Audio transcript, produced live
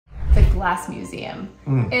glass museum.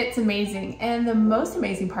 It's amazing. And the most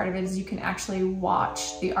amazing part of it is you can actually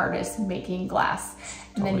watch the artist making glass.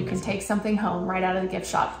 And then you can take something home right out of the gift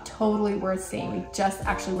shop. Totally worth seeing. We just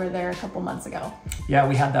actually were there a couple months ago. Yeah,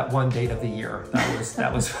 we had that one date of the year.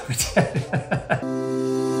 That was what we did.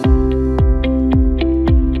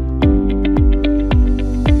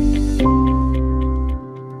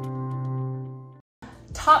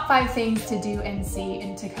 Top 5 things to do and see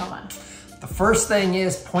in Tacoma. The first thing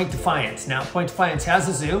is Point Defiance. Now, Point Defiance has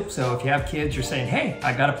a zoo, so if you have kids, you're saying, hey,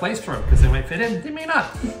 I got a place for them, because they might fit in, they may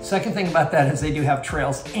not. Second thing about that is they do have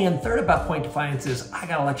trails. And third about Point Defiance is, I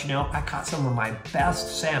gotta let you know, I caught some of my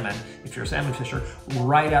best salmon, if you're a salmon fisher,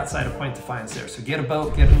 right outside of Point Defiance there. So get a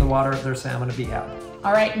boat, get in the water, there's salmon to be had.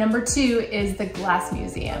 All right, number 2 is the glass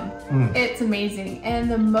museum. It's amazing. And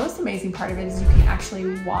the most amazing part of it is you can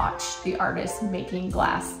actually watch the artist making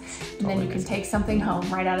glass. And then you can take something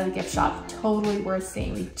home right out of the gift shop. Totally worth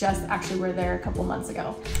seeing. We just actually were there a couple months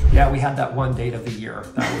ago. Yeah, we had that one date of the year.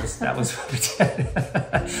 That was what we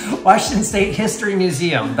did. Washington State History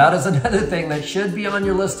Museum. That is another thing that should be on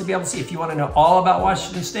your list to be able to see. If you want to know all about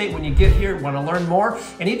Washington State when you get here, want to learn more,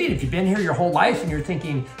 and even if you've been here your whole life and you're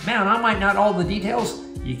thinking, man, I might not know all the details,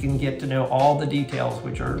 you can get to know all the details,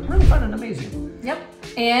 which are really fun and amazing. Yep.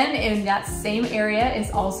 And in that same area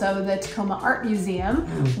is also the Tacoma Art Museum,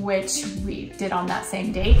 which we did on that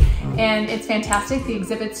same date. And it's fantastic. The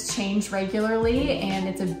exhibits change regularly, and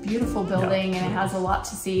it's a beautiful building, and it has a lot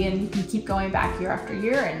to see, and you can keep going back year after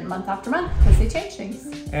year and month after month because they change things.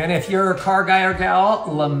 And if you're a car guy or gal,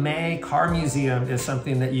 LeMay Car Museum is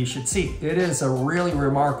something that you should see. It is a really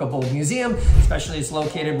remarkable museum, especially it's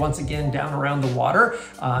located once again down around the water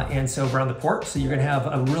and so around the port. So you're gonna have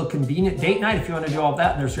a real convenient date night if you want to do all that.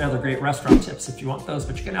 And there's other great restaurant tips if you want those,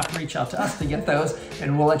 but you're gonna have to reach out to us to get those,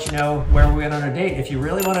 and we'll let you know where we went on a date. If you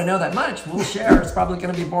really want to know that much, we'll share. It's probably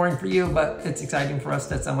gonna be boring for you, but it's exciting for us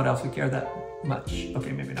that someone else would care that much.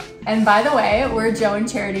 Okay, maybe not. And by the way, we're Joe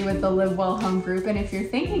and Charity with the Live Well Home Group, and if you're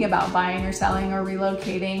thinking about buying or selling or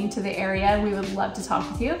relocating to the area, we would love to talk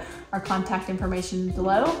with you. Our contact information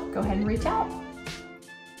below. Go ahead and reach out.